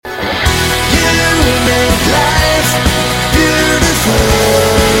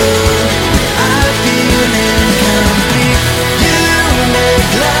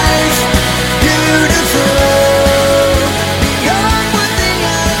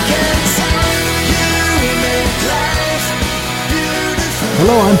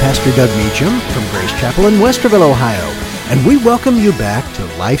Hello, I'm Pastor Doug Meacham from Grace Chapel in Westerville, Ohio, and we welcome you back to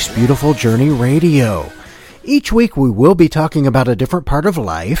Life's Beautiful Journey Radio. Each week we will be talking about a different part of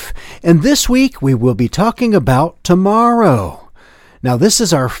life, and this week we will be talking about tomorrow. Now, this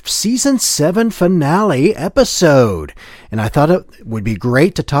is our Season 7 finale episode, and I thought it would be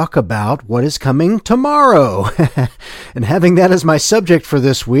great to talk about what is coming tomorrow. And having that as my subject for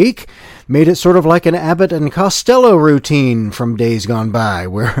this week made it sort of like an Abbott and Costello routine from days gone by,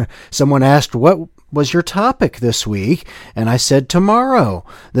 where someone asked, "What was your topic this week?" And I said, "Tomorrow."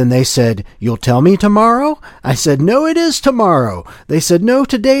 Then they said, "You'll tell me tomorrow?" I said, "No, it is tomorrow." They said, "No,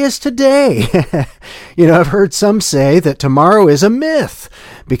 today is today." I've heard some say that tomorrow is a myth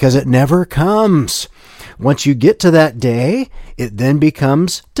because it never comes. Once you get to that day, it then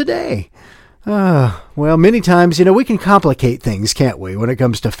becomes today. Well, many times, we can complicate things, can't we, when it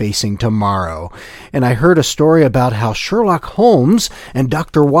comes to facing tomorrow? And I heard a story about how Sherlock Holmes and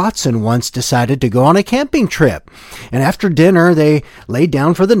Dr. Watson once decided to go on a camping trip. And after dinner, they laid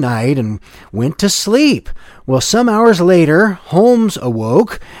down for the night and went to sleep. Well, some hours later, Holmes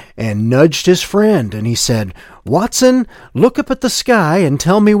awoke and nudged his friend, and he said, "Watson, look up at the sky and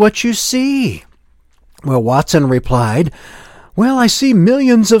tell me what you see." Well, Watson replied, "Well, I see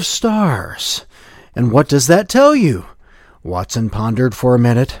millions of stars." "And what does that tell you?" Watson pondered for a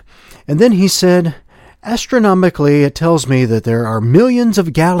minute, and then he said, "Astronomically, it tells me that there are millions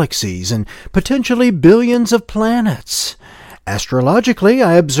of galaxies and potentially billions of planets. Astrologically,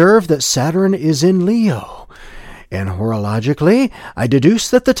 I observe that Saturn is in Leo. And horologically, I deduce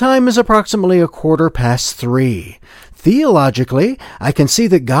that the time is approximately 3:15. Theologically, I can see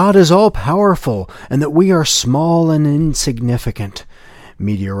that God is all-powerful and that we are small and insignificant.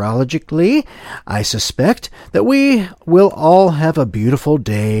 Meteorologically, I suspect that we will all have a beautiful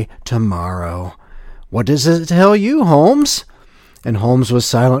day tomorrow. What does it tell you, Holmes?" And Holmes was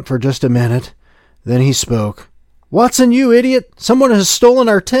silent for just a minute. Then he spoke. "Watson, you idiot! Someone has stolen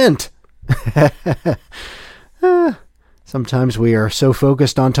our tent." Sometimes we are so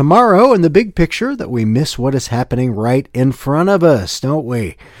focused on tomorrow and the big picture that we miss what is happening right in front of us, don't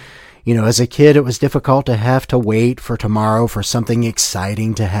we? As a kid, it was difficult to have to wait for tomorrow for something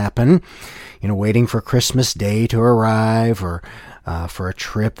exciting to happen. Waiting for Christmas Day to arrive or for a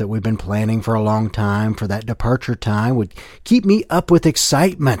trip that we've been planning for a long time, for that departure time would keep me up with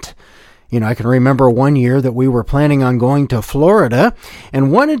excitement. I can remember one year that we were planning on going to Florida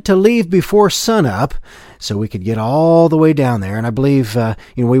and wanted to leave before sunup so we could get all the way down there. And I believe,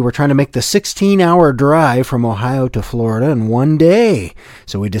 we were trying to make the 16-hour drive from Ohio to Florida in one day.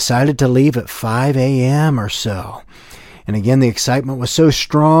 So we decided to leave at 5 a.m. or so. And again, the excitement was so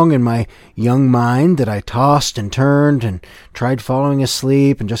strong in my young mind that I tossed and turned and tried falling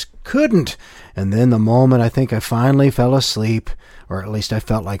asleep and just couldn't. And then the moment I think I finally fell asleep, or at least I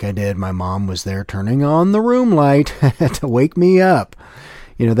felt like I did, my mom was there turning on the room light to wake me up.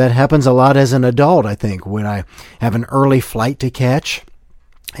 That happens a lot as an adult, I think, when I have an early flight to catch.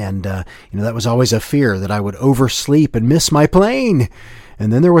 And, that was always a fear that I would oversleep and miss my plane.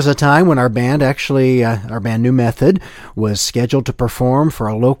 And then there was a time when our band New Method, was scheduled to perform for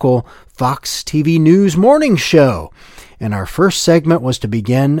a local Fox TV News morning show. And our first segment was to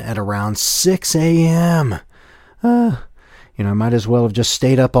begin at around 6 a.m. I might as well have just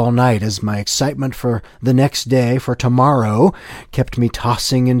stayed up all night as my excitement for the next day, for tomorrow, kept me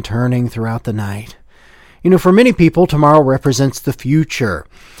tossing and turning throughout the night. For many people, tomorrow represents the future.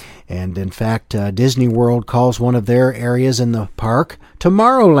 And in fact, Disney World calls one of their areas in the park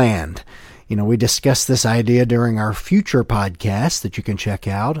Tomorrowland. We discussed this idea during our future podcast that you can check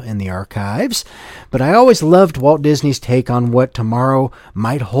out in the archives. But I always loved Walt Disney's take on what tomorrow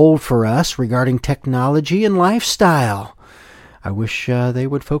might hold for us regarding technology and lifestyle. I wish they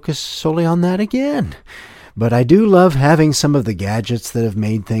would focus solely on that again. But I do love having some of the gadgets that have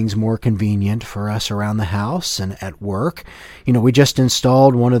made things more convenient for us around the house and at work. We just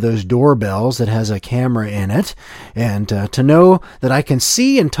installed one of those doorbells that has a camera in it. And to know that I can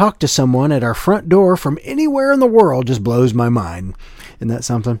see and talk to someone at our front door from anywhere in the world just blows my mind. Isn't that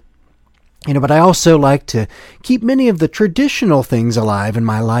something? But I also like to keep many of the traditional things alive in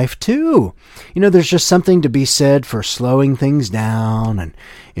my life, too. There's just something to be said for slowing things down and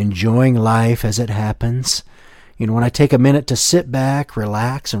enjoying life as it happens. When I take a minute to sit back,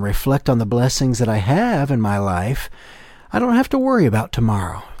 relax, and reflect on the blessings that I have in my life, I don't have to worry about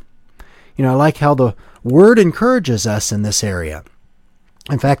tomorrow. I like how the Word encourages us in this area.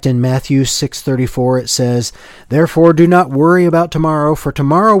 In fact, in Matthew 6:34, it says, "Therefore do not worry about tomorrow, for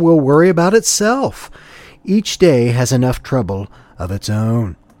tomorrow will worry about itself. Each day has enough trouble of its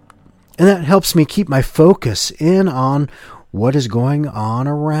own." And that helps me keep my focus in on what is going on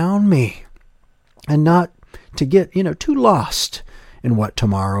around me and not to get, too lost in what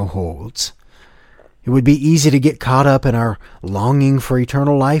tomorrow holds. It would be easy to get caught up in our longing for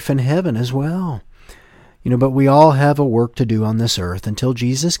eternal life in heaven as well. But we all have a work to do on this earth until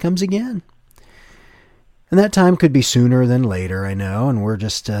Jesus comes again. And that time could be sooner than later, I know, and we're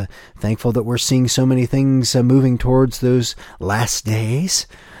just thankful that we're seeing so many things moving towards those last days.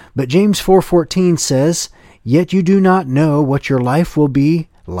 But James 4:14 says, "Yet you do not know what your life will be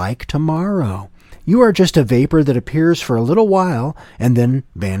like tomorrow. You are just a vapor that appears for a little while and then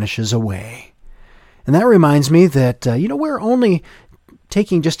vanishes away." And that reminds me that, we're only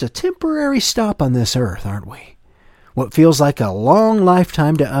taking just a temporary stop on this earth, aren't we? What feels like a long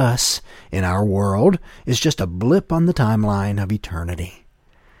lifetime to us in our world is just a blip on the timeline of eternity.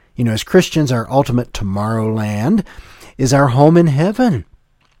 As Christians, our ultimate tomorrow land is our home in heaven.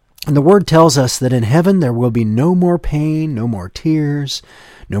 And the Word tells us that in heaven there will be no more pain, no more tears,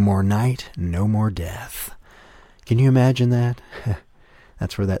 no more night, no more death. Can you imagine that?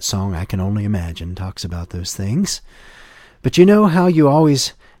 That's where that song, I Can Only Imagine, talks about those things. But you know how you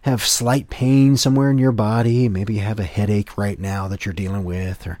always have slight pain somewhere in your body? Maybe you have a headache right now that you're dealing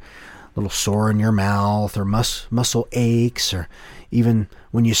with, or a little sore in your mouth, or muscle aches, or even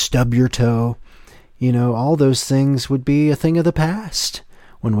when you stub your toe. All those things would be a thing of the past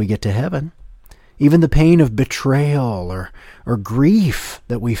when we get to heaven. Even the pain of betrayal or grief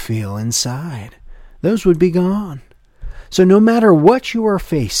that we feel inside, those would be gone. So no matter what you are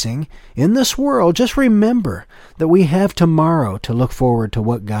facing in this world, just remember that we have tomorrow to look forward to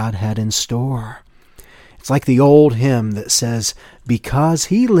what God had in store. It's like the old hymn that says, "Because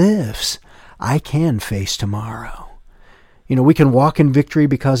He lives, I can face tomorrow." We can walk in victory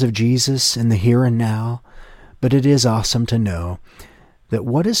because of Jesus in the here and now, but it is awesome to know that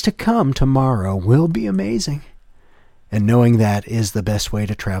what is to come tomorrow will be amazing. And knowing that is the best way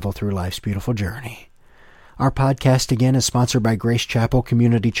to travel through life's beautiful journey. Our podcast, again, is sponsored by Grace Chapel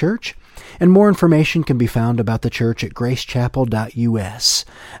Community Church, and more information can be found about the church at gracechapel.us.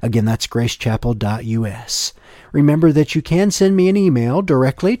 Again, that's gracechapel.us. Remember that you can send me an email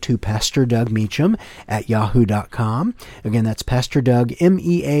directly to Pastor Doug Meacham at yahoo.com. Again, that's Pastor Doug,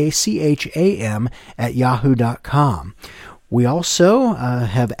 MEACHAM, at yahoo.com. We also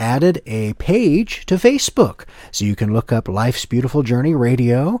have added a page to Facebook, so you can look up Life's Beautiful Journey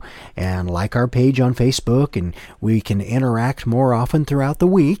Radio and like our page on Facebook, and we can interact more often throughout the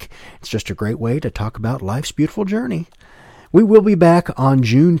week. It's just a great way to talk about Life's Beautiful Journey. We will be back on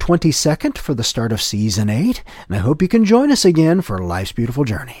June 22nd for the start of Season 8, and I hope you can join us again for Life's Beautiful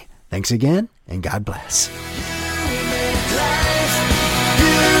Journey. Thanks again, and God bless.